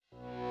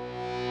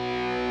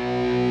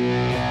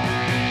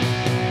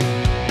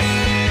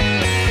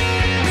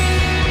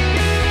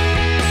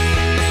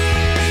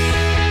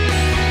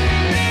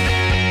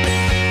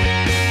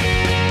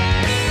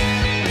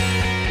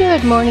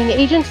Good morning,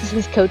 agents. This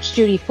is Coach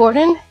Judy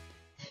Forden.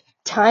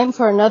 Time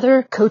for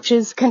another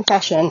coach's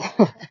confession.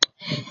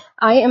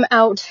 I am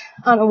out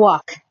on a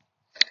walk.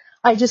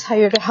 I just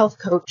hired a health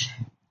coach,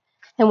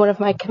 and one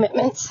of my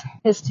commitments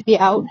is to be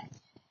out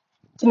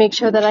to make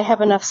sure that I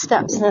have enough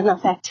steps and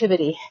enough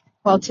activity.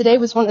 Well, today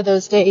was one of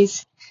those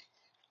days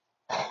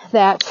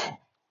that,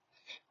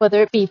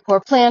 whether it be poor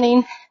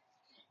planning,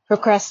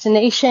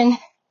 procrastination,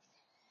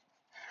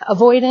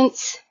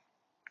 avoidance,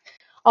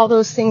 all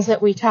those things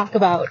that we talk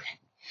about,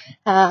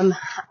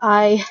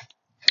 I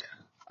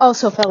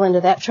also fell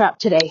into that trap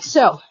today.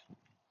 So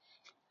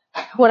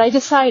what I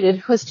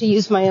decided was to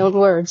use my own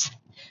words.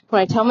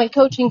 When I tell my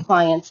coaching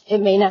clients, it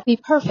may not be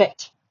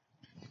perfect,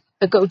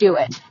 but go do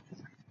it.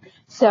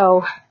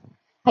 So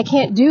I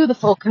can't do the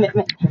full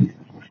commitment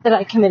that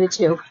I committed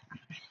to,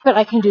 but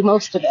I can do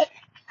most of it.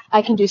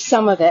 I can do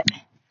some of it.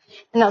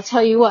 And I'll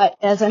tell you what,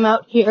 as I'm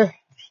out here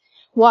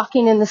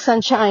walking in the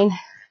sunshine,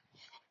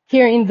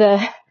 hearing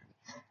the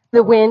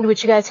wind,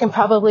 which you guys can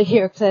probably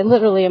hear because I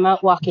literally am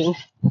out walking,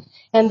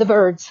 and the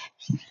birds,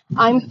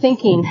 I'm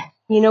thinking,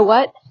 you know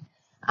what?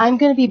 I'm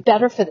going to be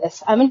better for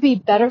this. I'm going to be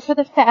better for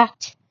the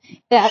fact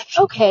that,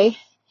 okay,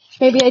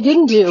 maybe I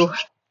didn't do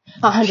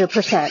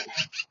 100%,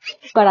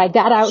 but I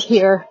got out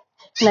here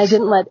and I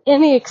didn't let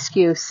any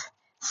excuse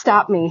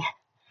stop me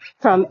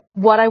from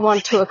what I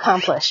want to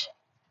accomplish.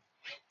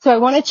 So I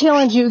want to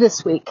challenge you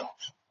this week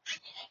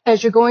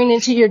as you're going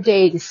into your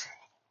days.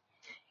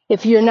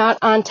 If you're not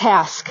on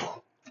task,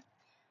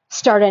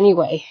 start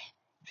anyway.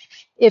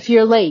 If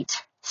you're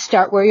late,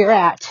 start where you're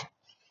at.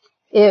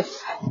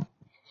 If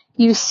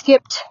you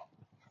skipped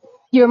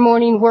your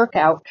morning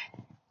workout,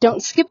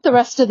 don't skip the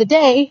rest of the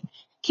day.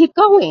 Keep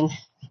going.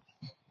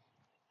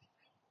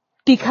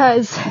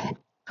 Because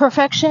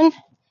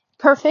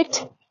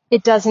perfect,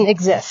 it doesn't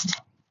exist.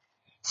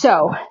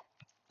 So,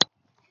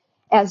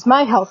 as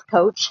my health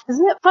coach,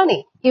 isn't it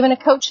funny? Even a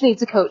coach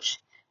needs a coach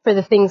for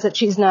the things that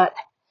she's not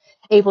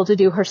able to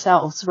do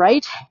herself,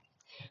 right?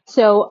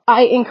 So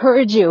I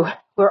encourage you,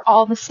 we're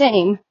all the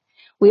same.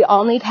 We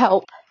all need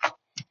help.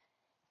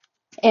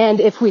 And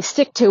if we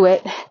stick to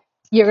it,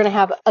 you're going to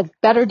have a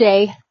better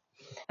day,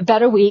 a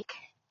better week,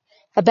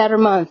 a better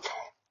month,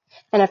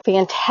 and a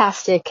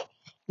fantastic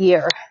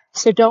year.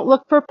 So don't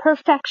look for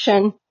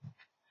perfection.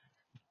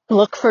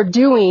 Look for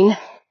doing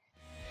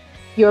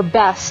your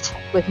best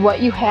with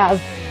what you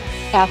have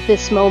at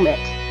this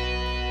moment.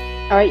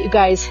 All right, you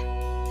guys,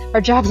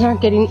 our jobs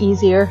aren't getting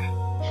easier.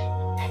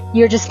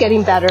 You're just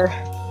getting better.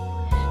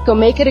 Go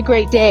make it a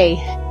great day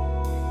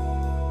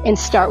and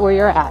start where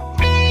you're at.